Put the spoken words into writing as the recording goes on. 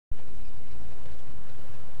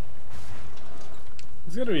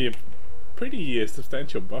It's gonna be a pretty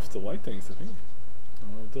substantial buff to light things, I think.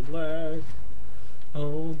 Oh, the lag.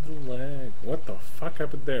 Oh, the lag. What the fuck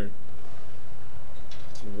happened there?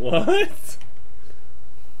 What?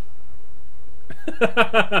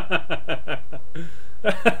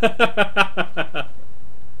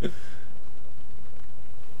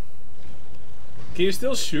 Can you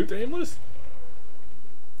still shoot Aimless?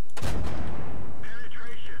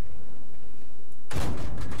 Penetration.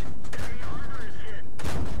 Enemy armor is hit.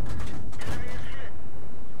 Enemy is hit.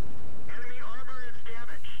 Enemy armor is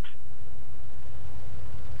damaged.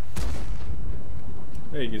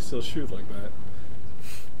 Hey, you can still shoot like that.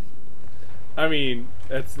 I mean,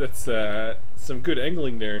 that's some good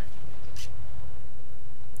angling there.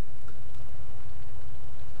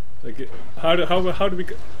 Like, how do we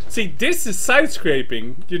see? This is side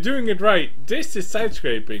scraping. You're doing it right. This is side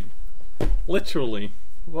scraping, literally.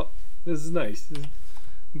 What? This is nice. This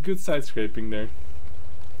is good side scraping there.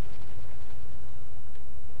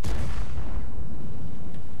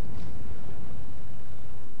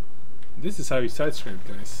 This is how you side scrape,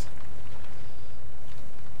 guys.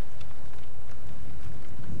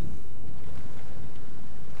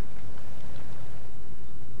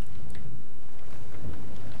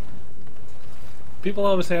 People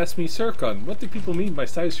always ask me, Circon, what do people mean by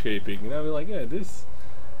side scraping? And I'll be like, yeah, this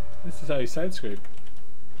is how you side scrape.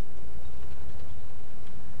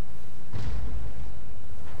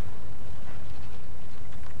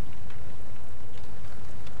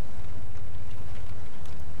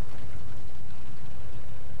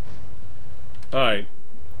 Alright,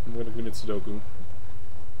 I'm gonna commit Sudoku.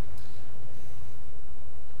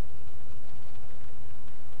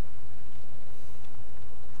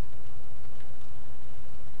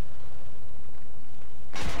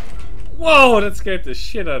 Whoa, that scared the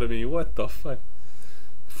shit out of me. What the fuck?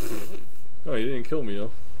 Oh, he didn't kill me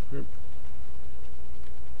though.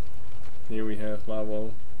 Here we have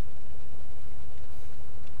Mavo.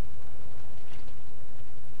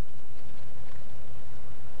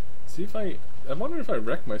 See if I wonder if I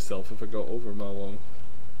wreck myself if I go over Mavo.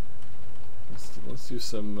 Let's do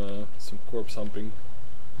some corpse humping.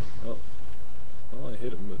 Oh, well, I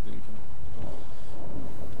hit him, but didn't kill him.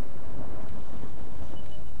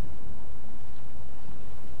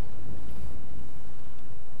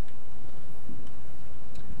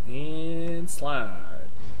 And slide.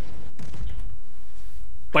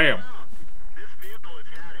 Bam! This vehicle has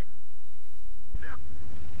had it. No.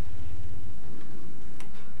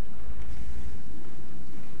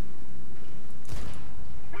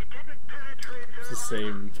 We didn't penetrate It's the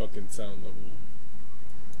same fucking sound level.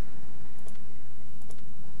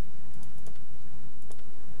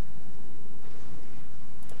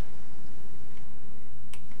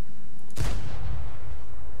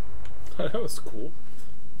 Oh, that was cool.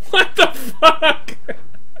 What the fuck?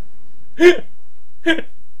 What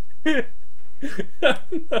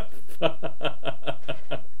the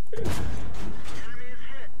fuck?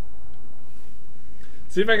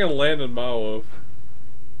 See if I can land on Mao.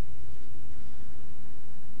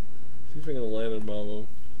 See if I can land on Mao.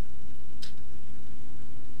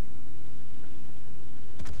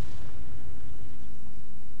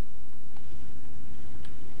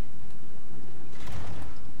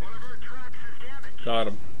 Got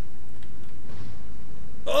him.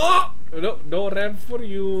 Oh! No, no ramp for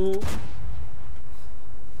you.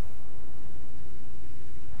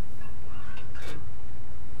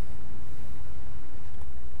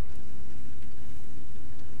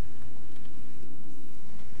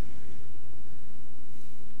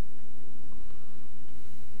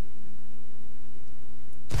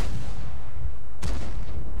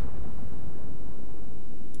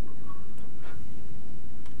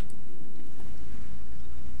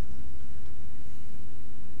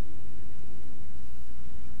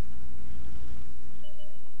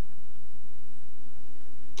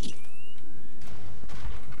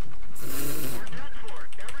 We're done for.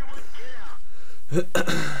 Everyone get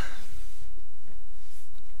out.